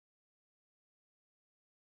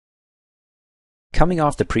Coming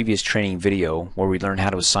off the previous training video where we learned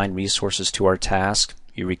how to assign resources to our task,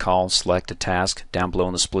 you recall, select a task down below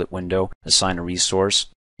in the split window, assign a resource.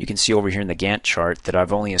 You can see over here in the Gantt chart that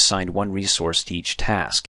I've only assigned one resource to each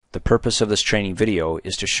task. The purpose of this training video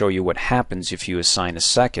is to show you what happens if you assign a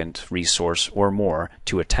second resource or more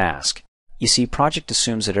to a task. You see, Project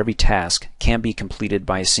assumes that every task can be completed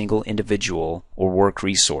by a single individual or work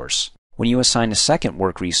resource. When you assign a second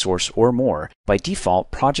work resource or more, by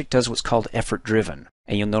default, Project does what's called effort driven.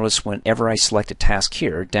 And you'll notice whenever I select a task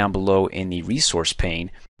here, down below in the resource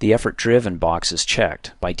pane, the effort driven box is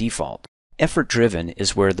checked by default. Effort driven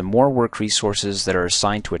is where the more work resources that are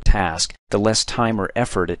assigned to a task, the less time or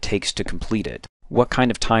effort it takes to complete it. What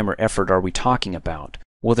kind of time or effort are we talking about?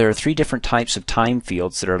 Well, there are three different types of time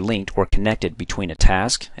fields that are linked or connected between a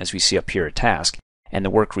task, as we see up here a task, and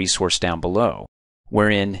the work resource down below,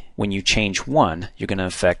 wherein when you change one, you're going to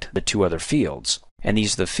affect the two other fields. And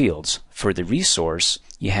these are the fields. For the resource,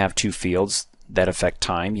 you have two fields that affect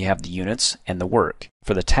time. You have the units and the work.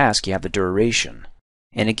 For the task, you have the duration.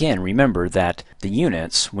 And again, remember that the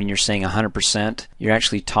units, when you're saying 100%, you're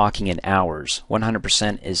actually talking in hours.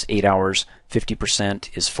 100% is 8 hours,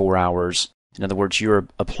 50% is 4 hours. In other words, you're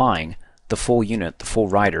applying the full unit, the full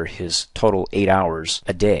rider, his total 8 hours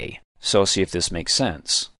a day. So see if this makes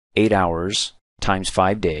sense. 8 hours times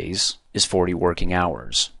 5 days is 40 working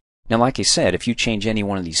hours. Now, like I said, if you change any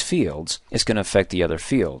one of these fields, it's going to affect the other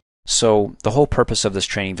field. So the whole purpose of this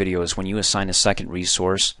training video is when you assign a second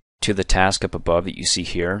resource to the task up above that you see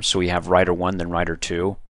here, so we have Rider 1, then Rider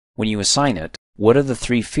 2. When you assign it, what of the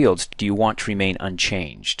three fields do you want to remain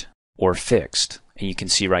unchanged or fixed? And you can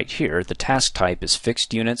see right here, the task type is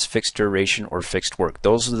fixed units, fixed duration, or fixed work.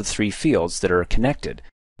 Those are the three fields that are connected.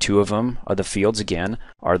 Two of them are the fields, again,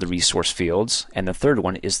 are the resource fields, and the third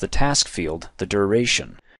one is the task field, the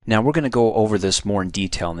duration. Now we're going to go over this more in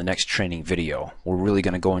detail in the next training video. We're really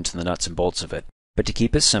going to go into the nuts and bolts of it. But to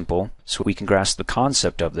keep it simple, so we can grasp the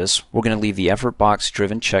concept of this, we're going to leave the effort box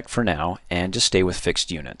driven check for now and just stay with fixed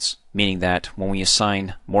units. Meaning that when we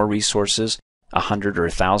assign more resources, 100 or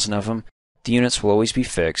 1,000 of them, the units will always be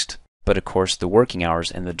fixed, but of course the working hours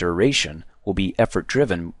and the duration will be effort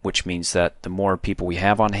driven, which means that the more people we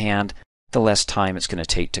have on hand, the less time it's going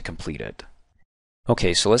to take to complete it.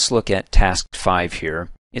 Okay, so let's look at task 5 here.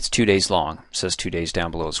 It's 2 days long. It says 2 days down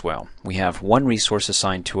below as well. We have one resource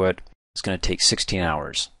assigned to it. It's going to take 16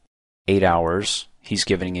 hours. 8 hours, he's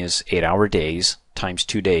giving his 8-hour days, times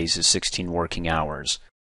 2 days is 16 working hours.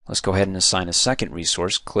 Let's go ahead and assign a second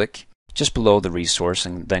resource. Click just below the resource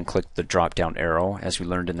and then click the drop down arrow as we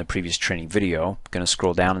learned in the previous training video. I'm going to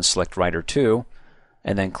scroll down and select Rider 2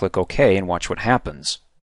 and then click OK and watch what happens.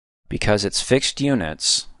 Because it's fixed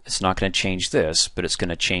units, it's not going to change this, but it's going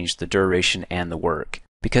to change the duration and the work.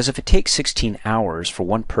 Because if it takes 16 hours for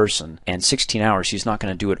one person, and 16 hours he's not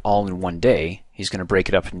going to do it all in one day, he's going to break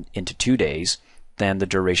it up into 2 days, then the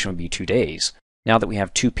duration would be 2 days. Now that we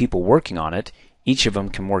have two people working on it, each of them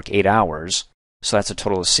can work 8 hours, so that's a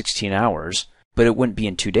total of 16 hours, but it wouldn't be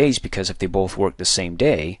in 2 days because if they both work the same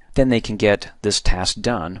day, then they can get this task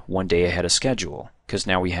done 1 day ahead of schedule, because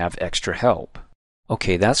now we have extra help.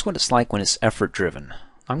 Okay, that's what it's like when it's effort driven.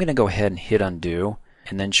 I'm going to go ahead and hit undo,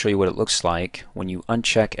 and then show you what it looks like when you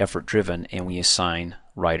uncheck effort driven and we assign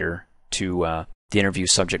Rider to the interview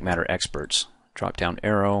subject matter experts. Drop down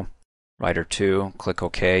arrow, Rider 2, click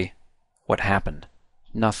OK. What happened?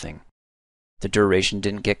 Nothing. The duration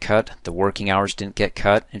didn't get cut, the working hours didn't get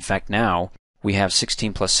cut. In fact, now we have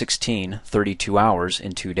 16 plus 16, 32 hours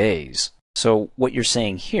in 2 days. So what you're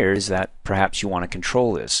saying here is that perhaps you want to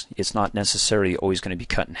control this. It's not necessarily always going to be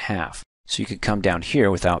cut in half. So you could come down here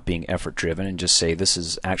without being effort driven and just say this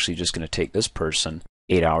is actually just going to take this person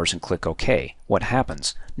 8 hours and click OK. What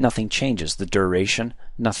happens? Nothing changes. The duration,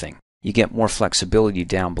 nothing. You get more flexibility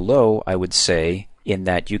down below, I would say, in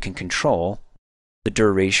that you can control the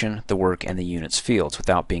duration, the work, and the units fields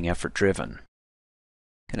without being effort driven.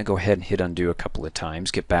 I'm going to go ahead and hit undo a couple of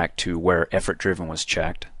times, get back to where effort driven was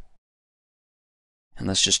checked. And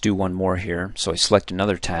let's just do one more here. So I select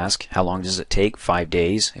another task. How long does it take? 5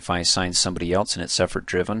 days. If I assign somebody else and it's effort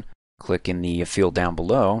driven, click in the field down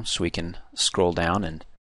below so we can scroll down and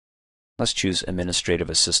let's choose administrative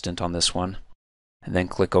assistant on this one and then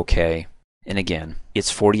click OK. And again, it's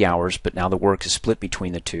 40 hours, but now the work is split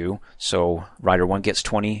between the two. So Rider 1 gets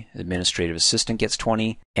 20, administrative assistant gets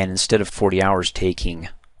 20, and instead of 40 hours taking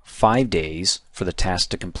 5 days for the task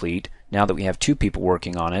to complete, now that we have two people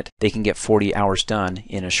working on it, they can get 40 hours done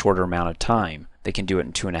in a shorter amount of time. They can do it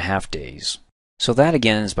in 2.5 days. So that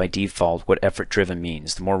again is by default what effort driven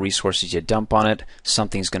means. The more resources you dump on it,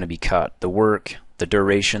 something's going to be cut. The work, the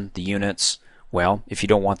duration, the units, Well, if you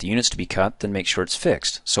don't want the units to be cut, then make sure it's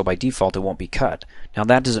fixed. So by default, it won't be cut. Now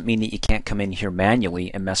that doesn't mean that you can't come in here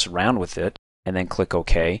manually and mess around with it and then click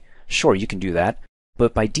OK. Sure, you can do that.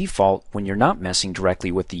 But by default, when you're not messing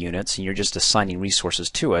directly with the units and you're just assigning resources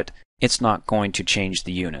to it, it's not going to change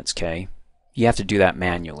the units, okay? You have to do that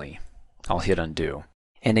manually. I'll hit undo.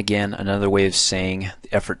 And again, another way of saying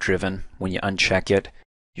effort driven, when you uncheck it,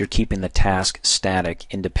 you're keeping the task static,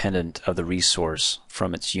 independent of the resource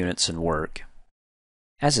from its units and work.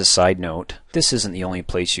 As a side note, this isn't the only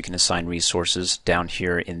place you can assign resources down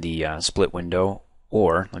here in the split window,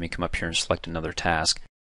 or let me come up here and select another task.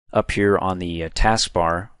 Up here on the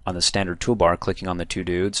taskbar, on the standard toolbar, clicking on the two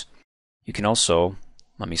dudes, you can also,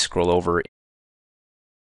 let me scroll over,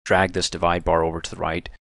 drag this divide bar over to the right,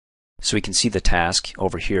 so we can see the task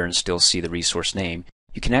over here and still see the resource name.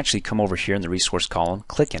 You can actually come over here in the resource column,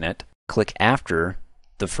 click in it, click after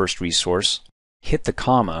the first resource, hit the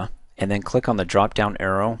comma, and then click on the drop down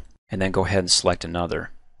arrow, and then go ahead and select another.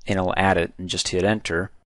 And it'll add it, and just hit enter,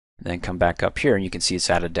 and then come back up here and you can see it's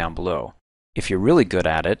added down below. If you're really good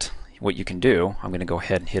at it, what you can do, I'm going to go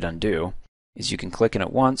ahead and hit undo, is you can click in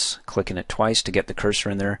it once, click in it twice to get the cursor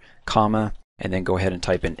in there, comma, and then go ahead and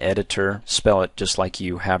type in editor, spell it just like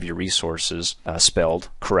you have your resources spelled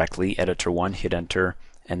correctly, editor1, hit enter,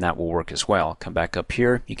 and that will work as well. Come back up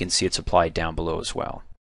here, you can see it's applied down below as well.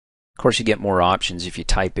 Of course, you get more options if you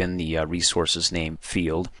type in the resources name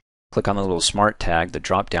field, click on the little smart tag, the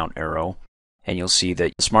drop down arrow, and you'll see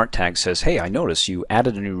that the smart tag says, hey, I notice you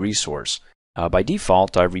added a new resource. By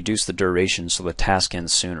default, I've reduced the duration so the task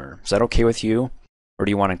ends sooner. Is that okay with you? Or do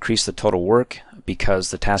you want to increase the total work because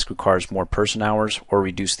the task requires more person hours, or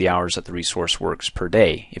reduce the hours that the resource works per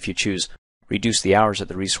day? If you choose reduce the hours that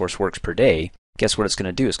the resource works per day, guess what it's going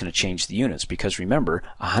to do? It's going to change the units, because remember,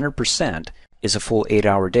 100% is a full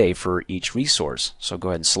 8-hour day for each resource. So go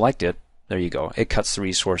ahead and select it. There you go. It cuts the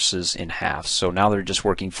resources in half. So now they're just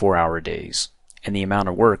working 4-hour days. And the amount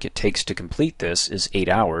of work it takes to complete this is 8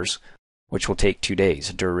 hours, which will take 2 days,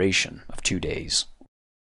 a duration of 2 days.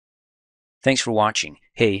 Thanks for watching.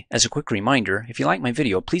 Hey, as a quick reminder, if you like my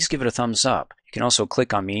video, please give it a thumbs up. You can also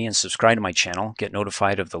click on me and subscribe to my channel, get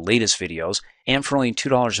notified of the latest videos, and for only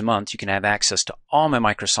 $2 a month, you can have access to all my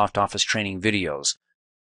Microsoft Office training videos.